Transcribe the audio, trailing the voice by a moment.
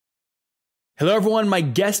Hello, everyone. My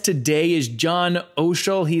guest today is John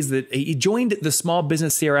Oechsle. He joined the small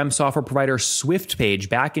business CRM software provider SwiftPage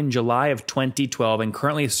back in July of 2012 and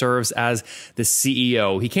currently serves as the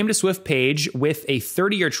CEO. He came to SwiftPage with a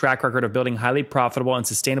 30-year track record of building highly profitable and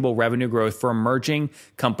sustainable revenue growth for emerging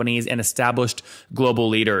companies and established global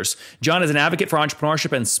leaders. John is an advocate for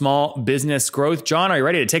entrepreneurship and small business growth. John, are you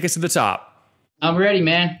ready to take us to the top? I'm ready,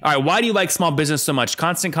 man. All right. Why do you like small business so much?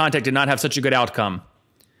 Constant Contact did not have such a good outcome.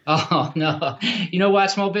 Oh, no. You know what?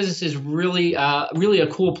 Small business is really a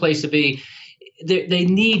cool place to be. They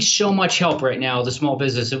need so much help right now, the small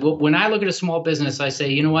business. When I look at a small business, I say,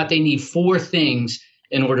 you know what? They need four things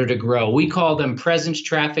in order to grow. We call them presence,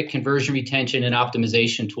 traffic, conversion, retention, and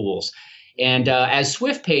optimization tools. And as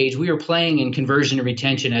SwiftPage, we are playing in conversion and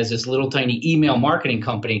retention as this little tiny email marketing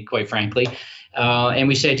company, quite frankly. And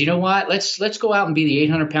we said, you know what, let's go out and be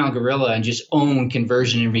the 800-pound gorilla and just own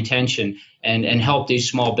conversion and retention and help these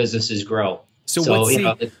small businesses grow. So what's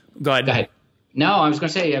go ahead. No, I was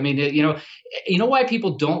going to say, I mean, you know why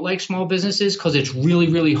people don't like small businesses? Because it's really,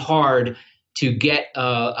 really hard to get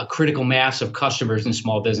a critical mass of customers in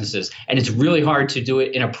small businesses. And it's really hard to do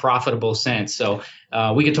it in a profitable sense. So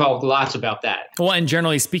we could talk lots about that. Well, and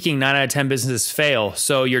generally speaking, 9 out of 10 businesses fail.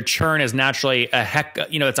 So your churn is naturally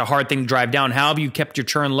it's a hard thing to drive down. How have you kept your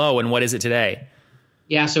churn low and what is it today?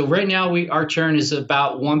 Yeah, so right now our churn is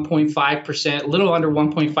about 1.5%, a little under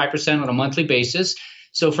 1.5% on a monthly basis.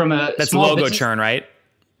 So from that's small logo business, churn, right?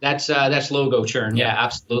 That's logo churn. Yeah,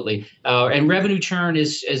 absolutely. And revenue churn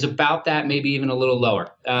is about that, maybe even a little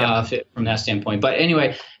lower from that standpoint. But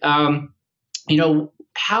anyway, how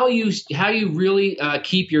you really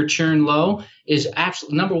keep your churn low is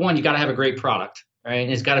absolutely number one. You got to have a great product, right?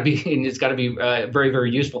 And it's got to be very,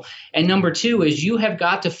 very useful. And number two is you have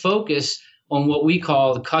got to focus on what we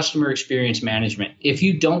call the customer experience management. If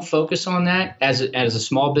you don't focus on that as a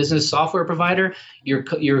small business software provider,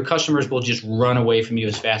 your customers will just run away from you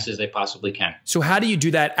as fast as they possibly can. So how do you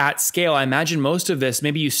do that at scale? I imagine most of this,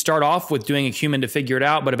 maybe you start off with doing a human to figure it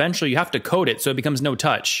out, but eventually you have to code it so it becomes no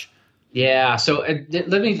touch. Yeah. So let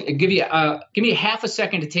me give me half a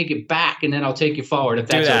second to take it back, and then I'll take you forward if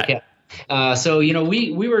that's okay. So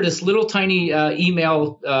we were this little tiny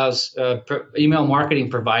email marketing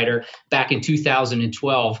provider back in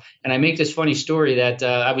 2012, and I make this funny story that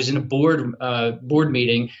I was in a board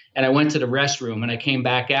meeting, and I went to the restroom, and I came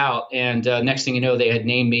back out, and next thing you know, they had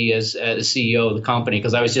named me as CEO of the company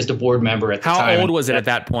because I was just a board member at the time. How old was it at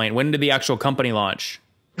that point? When did the actual company launch?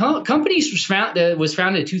 Companies was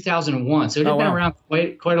founded in 2001, so it had been around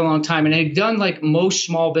quite a long time, and it had done like most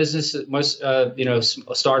small businesses,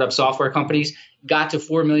 startup software companies, got to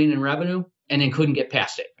 4 million in revenue and then couldn't get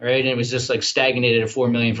past it, right? And it was just like stagnated at 4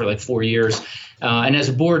 million for like 4 years. And as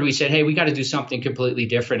a board, we said, hey, we got to do something completely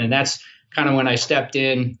different, and that's kind of when I stepped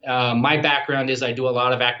in. My background is I do a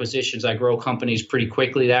lot of acquisitions. I grow companies pretty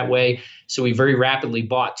quickly that way. So we very rapidly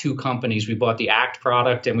bought two companies. We bought the Act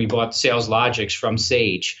product and we bought Sales Logics from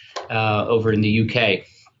Sage over in the UK.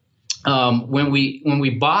 When we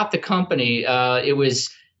bought the company, it was.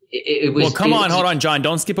 Well, hold on, John.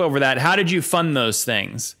 Don't skip over that. How did you fund those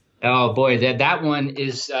things? Oh boy, that one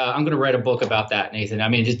is. I'm going to write a book about that, Nathan. I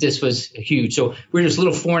mean, this was huge. So we're this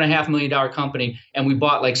little $4.5 million company, and we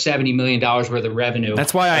bought like $70 million worth of revenue.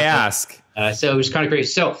 That's why I ask. So it was kind of great.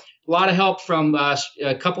 So a lot of help from a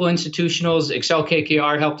couple of institutionals. Excel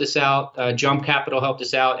KKR helped us out. Jump Capital helped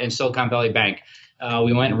us out, and Silicon Valley Bank.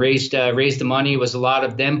 We went and raised the money. It was a lot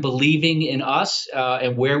of them believing in us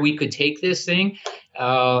and where we could take this thing.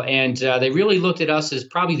 And they really looked at us as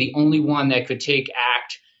probably the only one that could take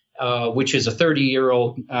Act, which is a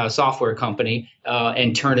 30-year-old software company,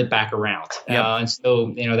 and turn it back around. Yep. And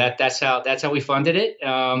so, that's how we funded it.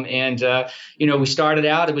 We started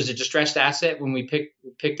out, it was a distressed asset when we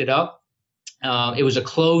picked it up. It was a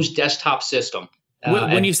closed desktop system.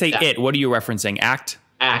 When you say what are you referencing? Act,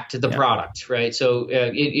 the product, right? So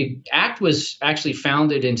Act was actually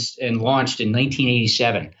founded and launched in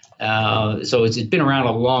 1987. So it's been around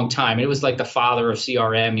a long time. It was like the father of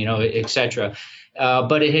CRM, et cetera.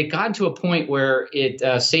 But it had gotten to a point where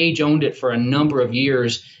Sage owned it for a number of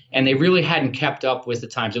years, and they really hadn't kept up with the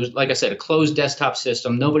times. It was, like I said, a closed desktop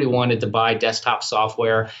system. Nobody wanted to buy desktop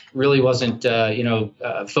software. It really wasn't,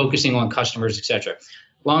 focusing on customers, et cetera.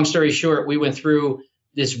 Long story short, we went through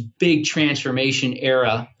this big transformation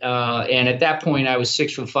era, and at that point, I was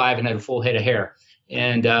 6'5" and had a full head of hair.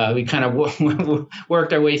 And we kind of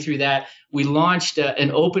worked our way through that. We launched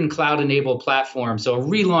an open cloud-enabled platform, so a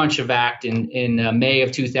relaunch of Act in May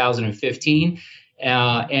of 2015.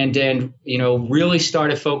 And then, really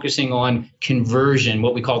started focusing on conversion,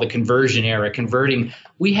 what we call the conversion era, converting.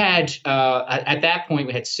 We had, at that point,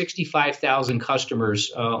 we had 65,000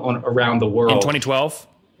 customers around the world. In 2012?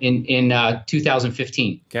 In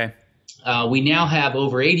 2015. Okay. We now have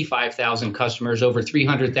over 85,000 customers, over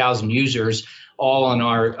 300,000 users, all on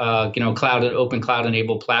our open cloud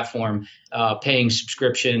enabled platform, paying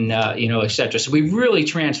subscription, et cetera. So we've really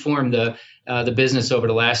transformed the business over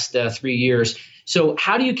the last 3 years. So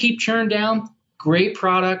how do you keep churn down? Great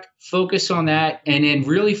product, focus on that, and then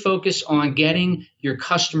really focus on getting your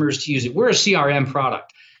customers to use it. We're a CRM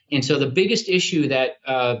product. And so the biggest issue that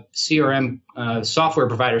CRM software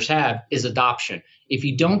providers have is adoption. If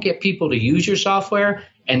you don't get people to use your software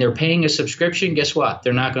and they're paying a subscription, guess what?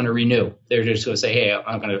 They're not going to renew. They're just going to say, hey,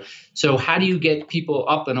 I'm going to. So how do you get people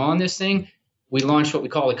up and on this thing? We launched what we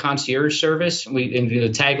call a concierge service. And the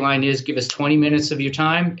tagline is, give us 20 minutes of your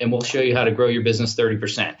time and we'll show you how to grow your business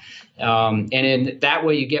 30%. And in that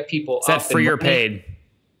way you get people up. Is that free or paid?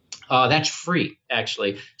 That's free,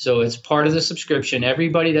 actually. So it's part of the subscription.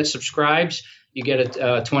 Everybody that subscribes, you get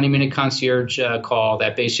a 20-minute concierge call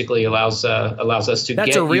that basically allows us to.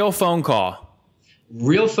 That's a real phone call.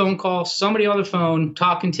 Real phone call. Somebody on the phone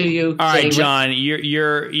talking to you. All right, John,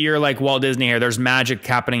 you're like Walt Disney here. There's magic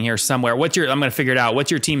happening here somewhere. I'm going to figure it out. What's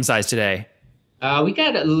your team size today? We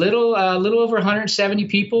got a little over 170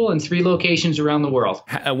 people in 3 locations around the world.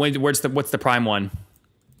 What's the prime one?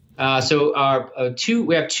 So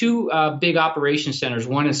we have 2 big operation centers,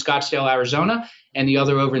 one in Scottsdale, Arizona, and the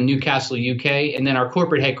other over in Newcastle, UK. And then our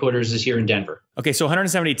corporate headquarters is here in Denver. Okay, so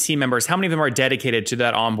 170 team members. How many of them are dedicated to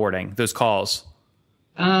that onboarding, those calls?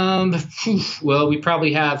 Well, we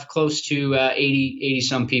probably have close to 80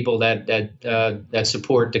 some people that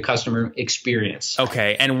support the customer experience.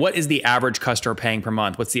 Okay, and what is the average customer paying per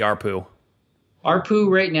month? What's the ARPU? ARPU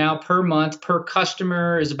right now per month per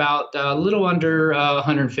customer is about a little under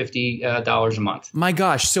 $150 a month. My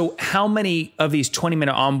gosh. So how many of these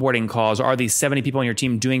 20-minute onboarding calls are these 70 people on your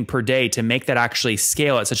team doing per day to make that actually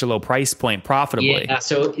scale at such a low price point profitably? Yeah,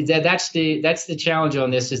 so that's the challenge on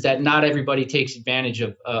this, is that not everybody takes advantage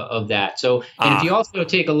of that. So if you also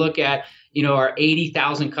take a look at our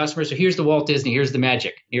 80,000 customers. So here's the Walt Disney. Here's the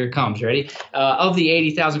magic. Here it comes. Ready? Of the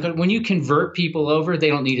 80,000, when you convert people over, they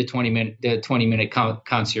don't need a 20-minute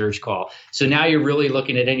concierge call. So now you're really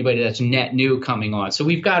looking at anybody that's net new coming on. So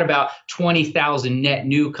we've got about 20,000 net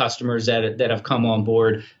new customers that have come on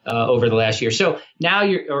board over the last year. So now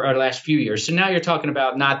or last few years. So now you're talking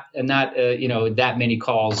about not that many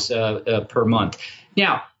calls per month.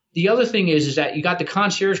 Now, the other thing is that you got the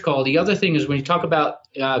concierge call. The other thing is when you talk about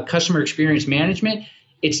customer experience management,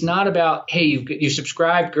 it's not about, hey, you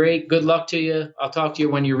subscribed, great, good luck to you. I'll talk to you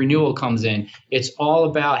when your renewal comes in. It's all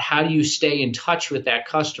about how do you stay in touch with that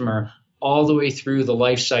customer all the way through the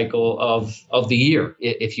life cycle of the year,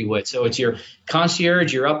 if you would. So it's your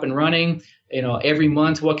concierge, you're up and running. Every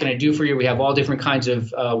month, what can I do for you? We have all different kinds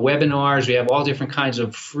of webinars. We have all different kinds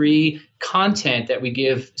of free content that we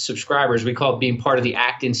give subscribers. We call it being part of the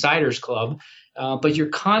Act Insiders Club. But you're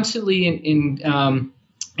constantly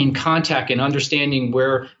in contact and understanding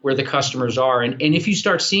where the customers are. And if you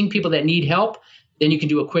start seeing people that need help, then you can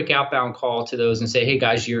do a quick outbound call to those and say, hey,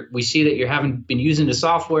 guys, we see that you haven't been using the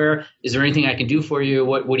software. Is there anything I can do for you?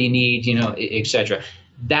 What do you need? Et cetera.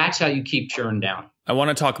 That's how you keep churn down. I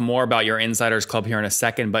want to talk more about your Insiders Club here in a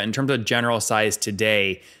second, but in terms of general size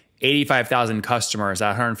today, 85,000 customers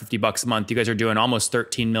at $150 a month, you guys are doing almost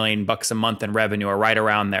 $13 million a month in revenue, or right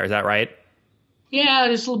around there. Is that right? Yeah,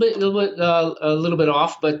 it's a little bit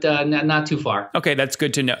off, but not too far. Okay, that's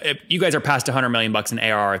good to know. You guys are past $100 million in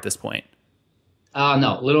ARR at this point.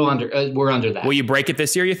 No, a little under. We're under that. Will you break it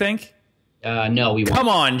this year, you think? No, we won't. Come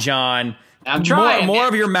on, John. I'm trying. More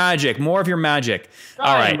of your magic. More of your magic.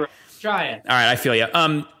 All right. Bro. Trying. All right, I feel you.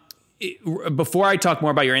 Before I talk more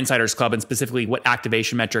about your Insiders Club and specifically what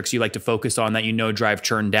activation metrics you like to focus on that drive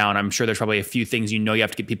churn down, I'm sure there's probably a few things you have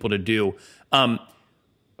to get people to do.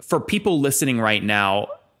 For people listening right now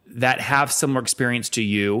that have similar experience to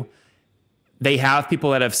you, they have people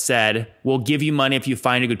that have said, we'll give you money if you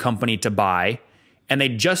find a good company to buy, and they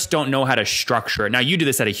just don't know how to structure it. Now, you do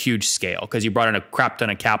this at a huge scale because you brought in a crap ton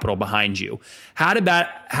of capital behind you. How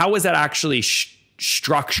was that actually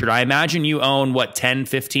structured? I imagine you own 10,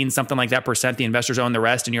 15, something like that %. The investors own the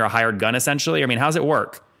rest and you're a hired gun essentially. I mean, how's it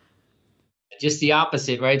work? Just the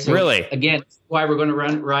opposite, right? So really? Again, that's why we're going to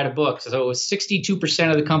write a book. So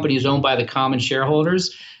 62% of the company is owned by the common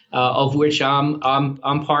shareholders. of which I'm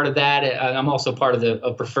part of that. I'm also part of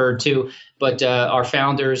the preferred too, but our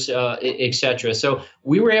founders, et cetera. So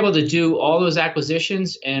we were able to do all those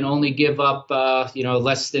acquisitions and only give up,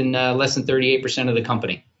 less than 38% of the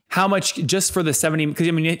company. How much just for the 70? Because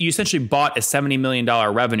I mean, you essentially bought a $70 million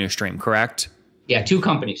revenue stream, correct? Yeah, two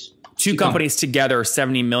companies. Two companies together,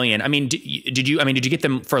 70 million. I mean, did you get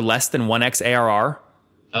them for less than 1x ARR?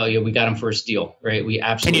 Oh yeah, we got them for a steal, right? We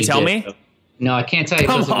absolutely. Can you tell did. me? No, I can't tell you.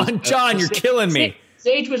 Come on, John, you're killing me.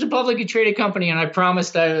 Sage was a publicly traded company, and I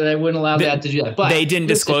promised that I wouldn't allow that to do that. But they didn't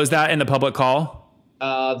disclose that in the public call.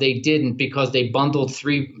 They didn't, because they bundled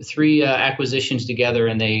three acquisitions together,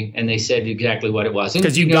 and they said exactly what it was.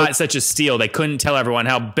 Because you got such a steal, they couldn't tell everyone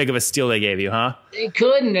how big of a steal they gave you, huh? They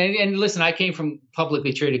couldn't. And listen, I came from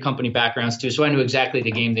publicly traded company backgrounds too, so I knew exactly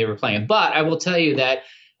the game they were playing. But I will tell you that,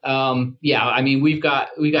 I mean, we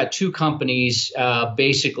got two companies.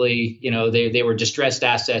 Basically, they were distressed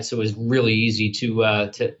assets, so it was really easy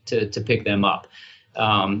to pick them up.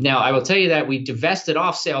 Now, I will tell you that we divested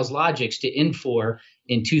off SalesLogix to Infor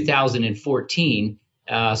in 2014,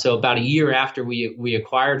 so about a year after we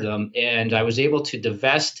acquired them, and I was able to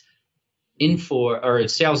divest Infor or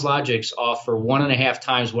SalesLogix off for 1.5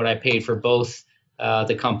 times what I paid for both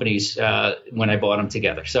the companies when I bought them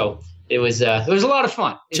together. So it was a lot of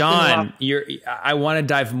fun. John, I want to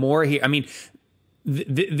dive more here. I mean,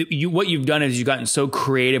 what you've done is you've gotten so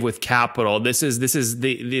creative with capital. This is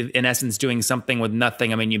in essence doing something with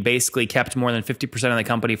nothing. I mean, you basically kept more than 50% of the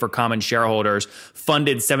company for common shareholders,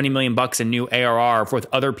 funded $70 million in new ARR with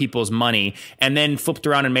other people's money, and then flipped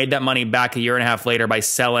around and made that money back a year and a half later by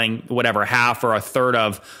selling whatever, half or a third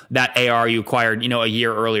of that ARR you acquired, a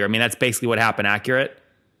year earlier. I mean, that's basically what happened. Accurate?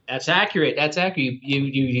 That's accurate.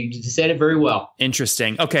 You said it very well.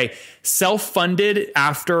 Interesting. Okay. Self-funded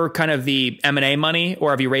after kind of the M&A money, or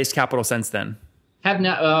have you raised capital since then? Have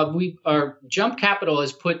not. Our Jump Capital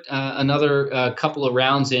has put another couple of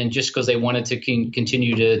rounds in just because they wanted to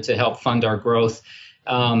continue to help fund our growth.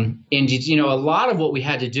 And a lot of what we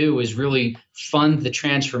had to do is really fund the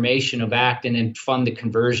transformation of ACT and then fund the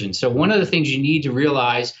conversion. So one of the things you need to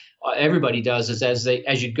realize, everybody does, is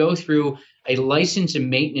as you go through a license and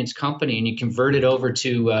maintenance company and you convert it over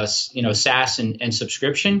to SaaS and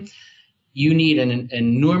subscription, you need an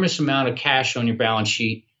enormous amount of cash on your balance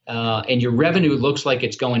sheet, and your revenue looks like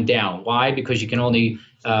it's going down. Why? Because you can only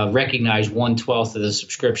recognize 1/12 of the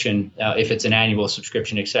subscription if it's an annual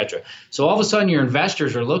subscription, et cetera. So all of a sudden your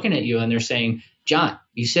investors are looking at you and they're saying, John,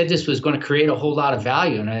 you said this was going to create a whole lot of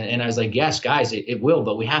value. And I was like, yes, guys, it will,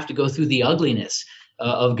 but we have to go through the ugliness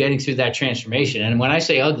of getting through that transformation. And when I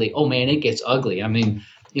say ugly, oh man, it gets ugly. I mean,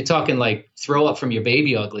 you're talking like throw up from your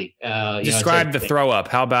baby ugly. Describe the throw up.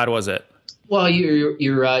 How bad was it? Well,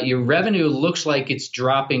 your revenue looks like it's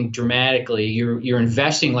dropping dramatically. You're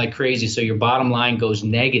investing like crazy, so your bottom line goes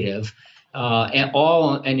negative,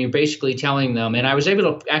 and you're basically telling them. And I was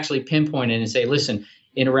able to actually pinpoint it and say, listen,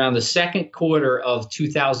 in around the second quarter of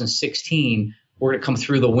 2016, we're going to come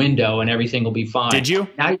through the window and everything will be fine. Did you?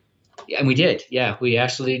 And we did. Yeah, we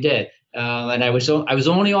actually did. And I was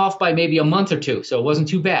only off by maybe a month or two, so it wasn't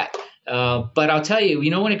too bad. But I'll tell you,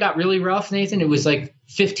 when it got really rough, Nathan, it was like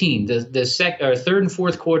 15, the third and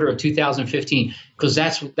fourth quarter of 2015, because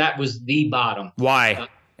that was the bottom. Why?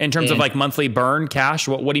 In terms of like monthly burn cash?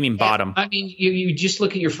 What do you mean bottom? I mean, you just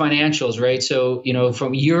look at your financials, right? So,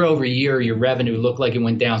 from year over year, your revenue looked like it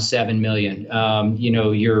went down 7 million. Your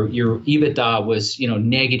EBITDA was,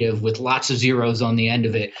 negative with lots of zeros on the end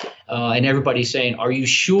of it. And everybody's saying, are you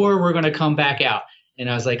sure we're going to come back out? And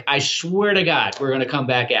I was like, I swear to God, we're going to come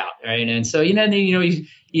back out. Right. And so,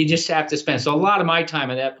 you just have to spend. So a lot of my time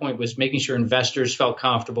at that point was making sure investors felt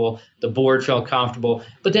comfortable, the board felt comfortable.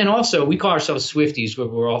 But then also we call ourselves Swifties.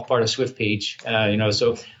 We're all part of SwiftPage,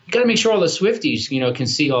 so we got to make sure all the Swifties, can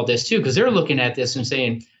see all this too, because they're looking at this and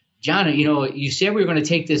saying, John, you said we were going to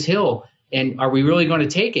take this hill. And are we really going to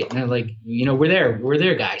take it? And I'm like, we're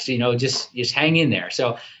there, guys. Just hang in there.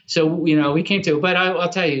 So we came to. But I'll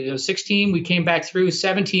tell you, 16 we came back through.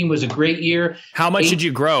 17 was a great year. How much did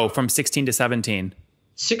you grow from 16 to 17?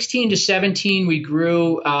 16 to 17, we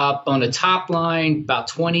grew up on the top line about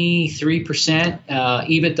 23%.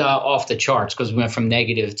 EBITDA off the charts because we went from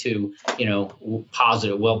negative to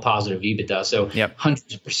positive EBITDA. So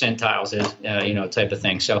hundreds of percentiles, type of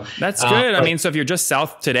thing. So that's good. I mean, so if you're just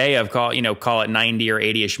south today of call it 90 or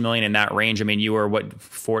 80-ish million in that range. I mean, you were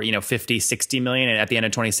 50, 60 million at the end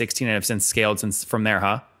of 2016 and have since scaled from there,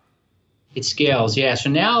 huh? It scales, yeah. So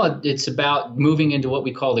now it's about moving into what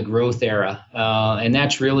we call the growth era. And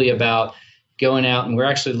that's really about going out, and we're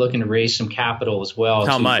actually looking to raise some capital as well.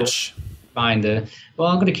 How much? find the. Well,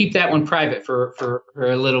 I'm going to keep that one private for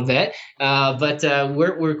a little bit. But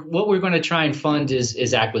what we're going to try and fund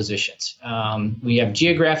is acquisitions. We have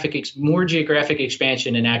more geographic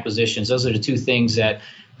expansion and acquisitions. Those are the two things that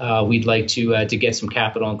we'd like to get some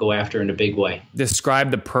capital and go after in a big way.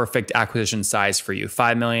 Describe the perfect acquisition size for you.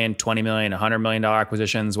 5 million, 20 million, $100 million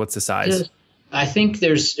acquisitions. What's the size? I think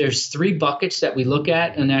there's three buckets that we look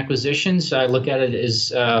at in acquisitions. I look at it as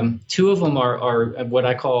two of them are what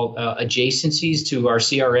I call adjacencies to our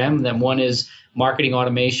CRM. Then one is marketing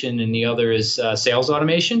automation and the other is sales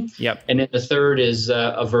automation. Yep. And then the third is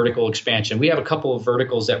a vertical expansion. We have a couple of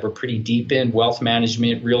verticals that we're pretty deep in: wealth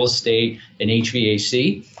management, real estate, and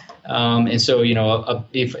HVAC. And so,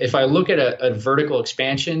 if I look at a vertical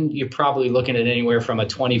expansion, you're probably looking at anywhere from a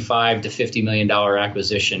 $25 to $50 million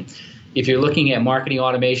acquisition. If you're looking at marketing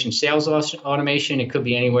automation, sales automation, it could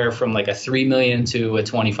be anywhere from like a $3 million to a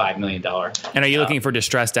 $25 million. And are you looking for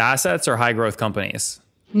distressed assets or high growth companies?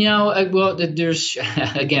 Well, there's,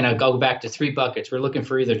 again, I'll go back to three buckets. We're looking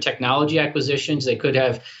for either technology acquisitions. They could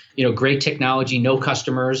have, great technology, no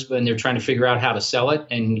customers, when they're trying to figure out how to sell it.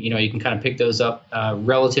 And, you can kind of pick those up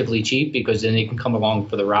relatively cheap because then they can come along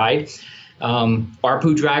for the ride.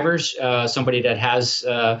 ARPU drivers, somebody that has,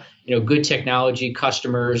 good technology,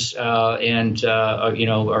 customers, and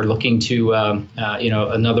are looking to,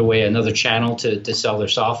 another channel to sell their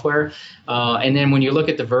software. And then when you look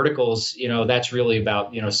at the verticals, that's really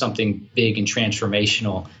about, something big and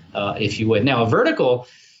transformational, if you would. Now, a vertical,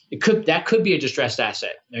 that could be a distressed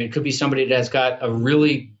asset. I mean, it could be somebody that's got a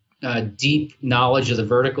really deep knowledge of the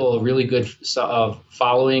vertical, a really good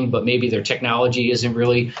following, but maybe their technology isn't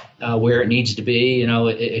really where it needs to be,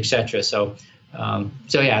 et cetera. So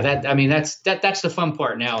yeah, that's the fun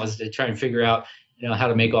part now, is to try and figure out, how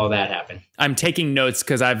to make all that happen. I'm taking notes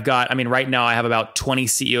because right now I have about 20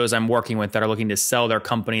 CEOs I'm working with that are looking to sell their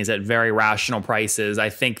companies at very rational prices.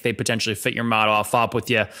 I think they potentially fit your model. I'll follow up with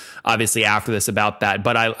you obviously after this about that.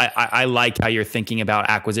 But I like how you're thinking about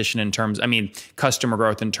acquisition in terms, customer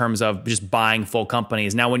growth in terms of just buying full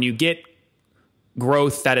companies. Now, when you get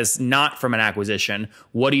growth that is not from an acquisition,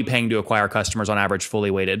 what are you paying to acquire customers on average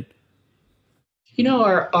fully weighted?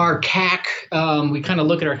 Our CAC, we kind of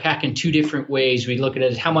look at our CAC in two different ways. We look at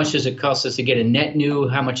it as how much does it cost us to get a net new,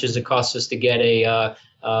 how much does it cost us to get a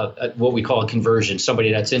what we call a conversion,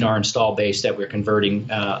 somebody that's in our install base that we're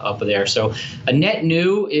converting up there. So a net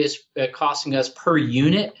new is costing us per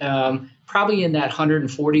unit, probably in that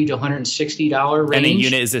 $140 to $160 range. And a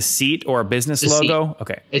unit is a seat or a business logo? Seat.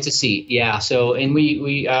 Okay. It's a seat, yeah. So, and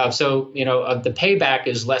the payback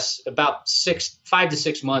is about 5 to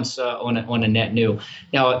 6 months on a net new.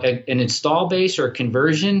 Now, an install base or a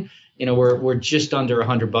conversion, we're just under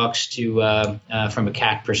 $100 to from a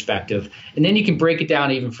CAC perspective. And then you can break it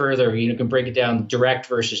down even further. You can break it down direct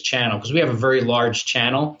versus channel, because we have a very large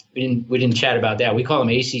channel. We didn't chat about that. We call them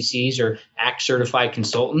ACCs, or ACT certified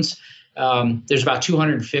consultants. There's about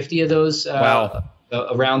 250 of those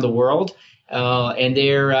around the world. And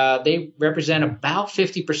they represent about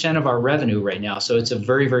 50% of our revenue right now. So it's a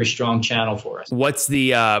very, very strong channel for us. What's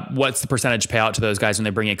the percentage payout to those guys when they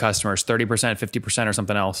bring in customers? 30%, 50%, or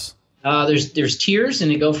something else? There's tiers, and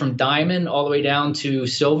they go from diamond all the way down to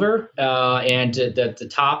silver. And at the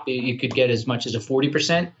top, you could get as much as a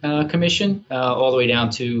 40% commission, all the way down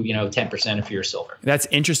to 10% if you're silver. That's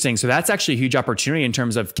interesting. So that's actually a huge opportunity in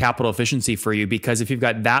terms of capital efficiency for you, because if you've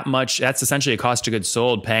got that much, that's essentially a cost of goods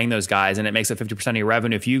sold paying those guys, and it makes it 50% of your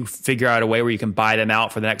revenue. If you figure out a way where you can buy them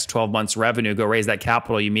out for the next 12 months revenue, go raise that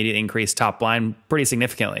capital, you immediately increase top line pretty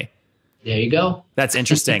significantly. There you go. That's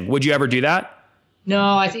interesting. Would you ever do that?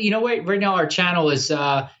 No, I think, right now our channel is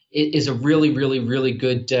a really, really, really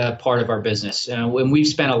good part of our business. When we've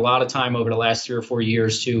spent a lot of time over the last 3 or 4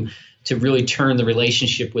 years to really turn the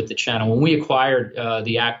relationship with the channel. When we acquired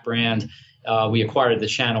the ACT brand, we acquired the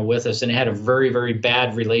channel with us, and it had a very, very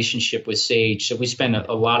bad relationship with Sage. So we spent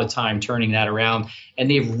a lot of time turning that around,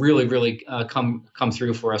 and they've really, really come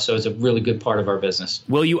through for us. So it's a really good part of our business.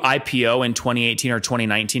 Will you IPO in 2018 or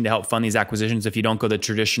 2019 to help fund these acquisitions if you don't go the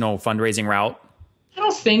traditional fundraising route? I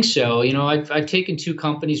don't think so. I've taken 2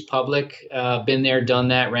 companies public, been there, done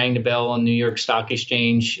that, rang the bell on New York Stock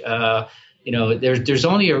Exchange. There's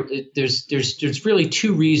really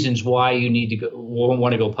 2 reasons why you need to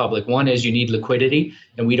want to go public. One is you need liquidity,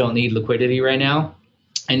 and we don't need liquidity right now.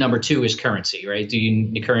 And number 2 is currency, right? Do you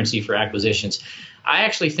need currency for acquisitions? I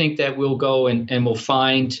actually think that we'll go and we'll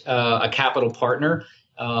find a capital partner,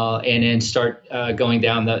 and then start going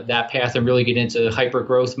down that path and really get into hyper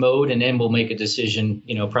growth mode. And then we'll make a decision,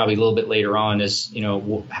 probably a little bit later on, as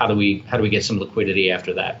how do we get some liquidity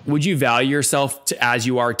after that? Would you value yourself as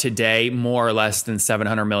you are today more or less than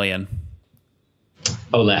 700 million?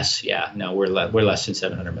 Oh, less. Yeah, no, we're less than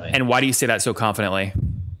 700 million. And why do you say that so confidently?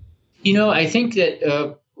 I think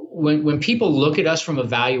that when people look at us from a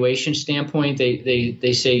valuation standpoint,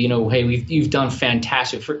 they say, hey, you've done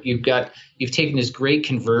fantastic. You've taken this great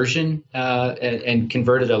conversion and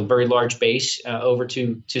converted a very large base over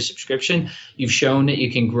to subscription. You've shown that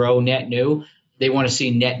you can grow net new. They want to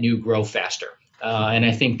see net new grow faster. And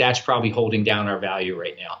I think that's probably holding down our value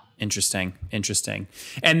right now. Interesting.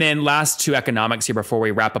 And then last two economics here before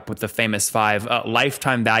we wrap up with the famous five.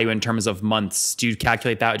 Lifetime value in terms of months. Do you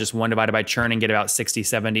calculate that with just 1 divided by churn and get about 60,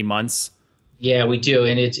 70 months? Yeah, we do.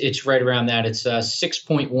 And it's right around that. It's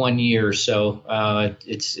 6.1 years. So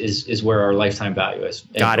it's where our lifetime value is.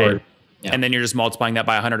 Got it. Yeah. And then you're just multiplying that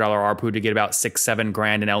by $100 ARPU to get about $6-7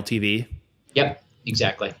 grand in LTV. Yep.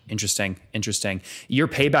 Exactly. Interesting. Your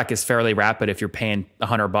payback is fairly rapid if you're paying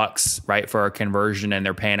 $100, right, for a conversion, and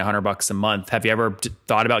they're paying $100 a month. Have you ever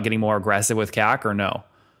thought about getting more aggressive with CAC or no?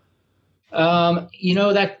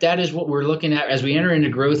 That is what we're looking at as we enter into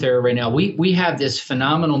growth era right now. We have this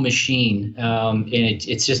phenomenal machine, and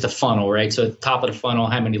it's just a funnel, right? So at the top of the funnel,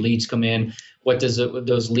 how many leads come in? What does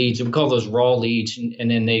those leads? We call those raw leads,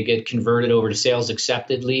 and then they get converted over to sales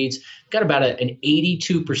accepted leads. Got about an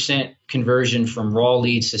 82% conversion from raw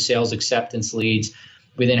leads to sales acceptance leads.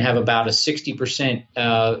 We then have about a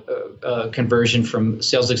 60% conversion from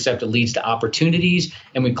sales accepted leads to opportunities,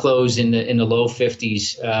 and we close in the low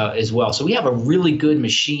 50s as well. So we have a really good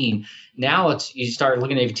machine. Now you start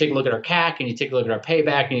looking at, if you take a look at our CAC and you take a look at our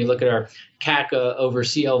payback and you look at our CAC over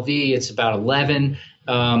CLV, it's about 11.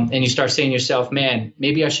 And you start saying to yourself, man,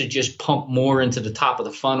 maybe I should just pump more into the top of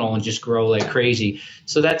the funnel and just grow like crazy.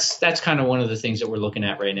 So that's kind of one of the things that we're looking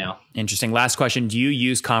at right now. Interesting. Last question. Do you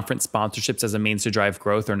use conference sponsorships as a means to drive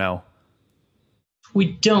growth or no?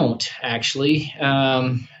 We don't actually.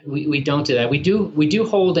 We don't do that. We do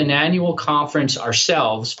hold an annual conference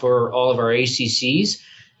ourselves for all of our ACCs.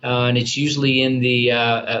 And it's usually in the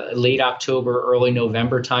late October, early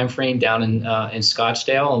November timeframe down in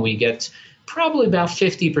Scottsdale. And we get probably about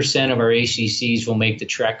 50% of our ACCs will make the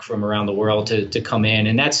trek from around the world to come in.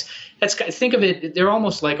 And that's think of it, they're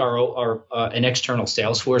almost like our an external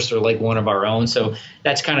sales force. They're like one of our own. So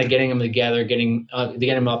that's kind of getting them together, getting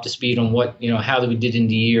them up to speed on what, how we did in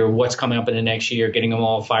the year, what's coming up in the next year, getting them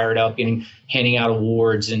all fired up, handing out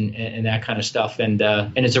awards and that kind of stuff. And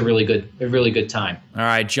it's a really good time. All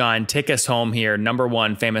right, John, take us home here. Number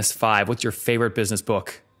one, famous five. What's your favorite business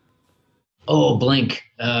book? Oh, Blink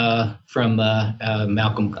from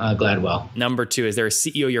Malcolm Gladwell. Number two, is there a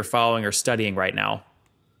CEO you're following or studying right now?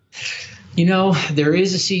 There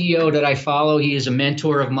is a CEO that I follow. He is a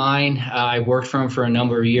mentor of mine. I worked for him for a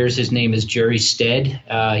number of years. His name is Jerry Stead.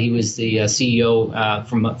 He was the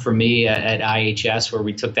CEO for me at IHS, where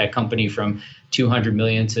we took that company from 200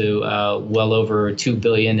 million to well over 2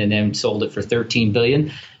 billion, and then sold it for 13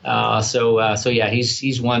 billion. So yeah,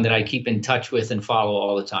 he's one that I keep in touch with and follow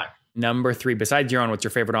all the time. Number three, besides your own, what's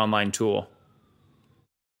your favorite online tool?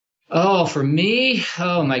 Oh, for me,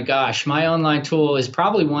 oh my gosh, my online tool is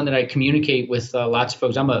probably one that I communicate with lots of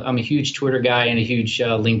folks. I'm a huge Twitter guy and a huge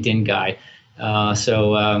LinkedIn guy.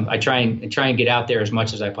 So I try and get out there as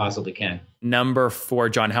much as I possibly can. Number four,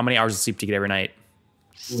 John, how many hours of sleep do you get every night?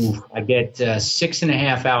 Ooh, I get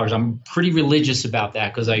 6.5 hours. I'm pretty religious about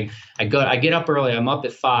that because I get up early. I'm up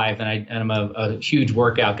at 5, and I'm a huge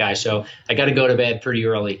workout guy. So I got to go to bed pretty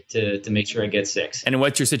early to make sure I get 6. And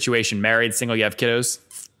what's your situation? Married, single? You have kiddos?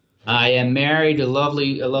 I am married to a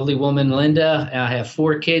lovely woman, Linda. I have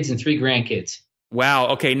 4 kids and 3 grandkids. Wow.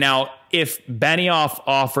 Okay. Now, if Benioff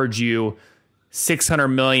offered you 600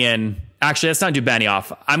 million. Actually, let's not do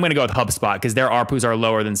Benioff. I'm going to go with HubSpot because their ARPUs are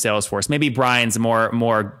lower than Salesforce. Maybe Brian's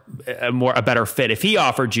a better fit. If he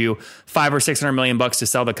offered you $500 or $600 million to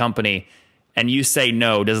sell the company, and you say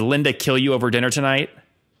no, does Linda kill you over dinner tonight?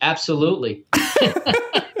 Absolutely.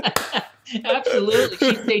 Absolutely.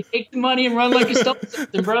 She'd say, take the money and run like you stole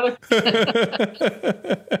something, brother.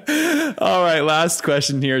 All right, last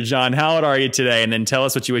question here, John. How old are you today? And then tell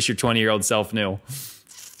us what you wish your 20-year-old self knew.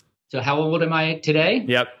 So how old am I today?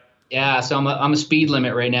 Yep. Yeah, so I'm a speed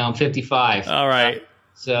limit right now. I'm 55. All right.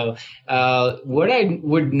 So what I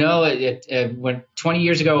would know when 20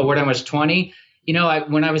 years ago, when I was 20,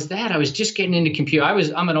 when I was I was just getting into computer.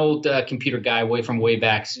 I'm an old computer guy way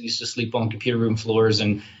back. So I used to sleep on computer room floors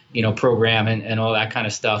and program and all that kind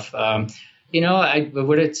of stuff. I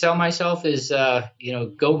would tell myself is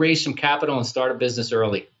go raise some capital and start a business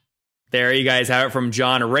early. There you guys have it from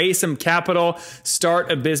John. Raise some capital,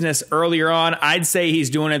 start a business earlier on. I'd say he's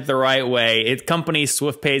doing it the right way. Its company,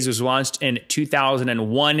 SwiftPage, was launched in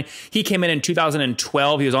 2001. He came in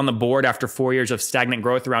 2012. He was on the board after 4 years of stagnant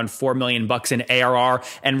growth, around $4 million in ARR,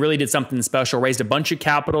 and really did something special. Raised a bunch of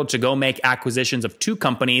capital to go make acquisitions of 2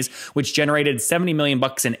 companies, which generated $70 million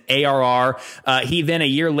in ARR. He then, a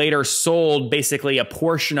year later, sold basically a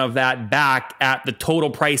portion of that back at the total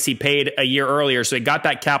price he paid a year earlier. So he got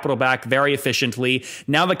that capital back very efficiently.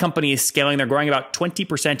 Now the company is scaling. They're growing about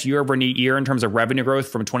 20% year over year in terms of revenue growth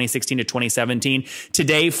from 2016 to 2017.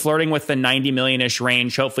 Today, flirting with the 90 million-ish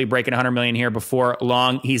range, hopefully breaking 100 million here before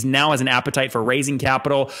long. He's now has an appetite for raising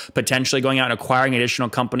capital, potentially going out and acquiring additional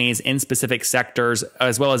companies in specific sectors,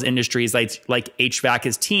 as well as industries like HVAC.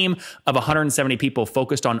 His team of 170 people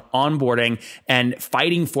focused on onboarding and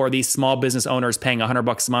fighting for these small business owners paying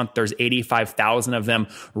 $100 a month. There's 85,000 of them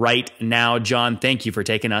right now. John, thank you for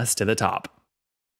taking us to the top.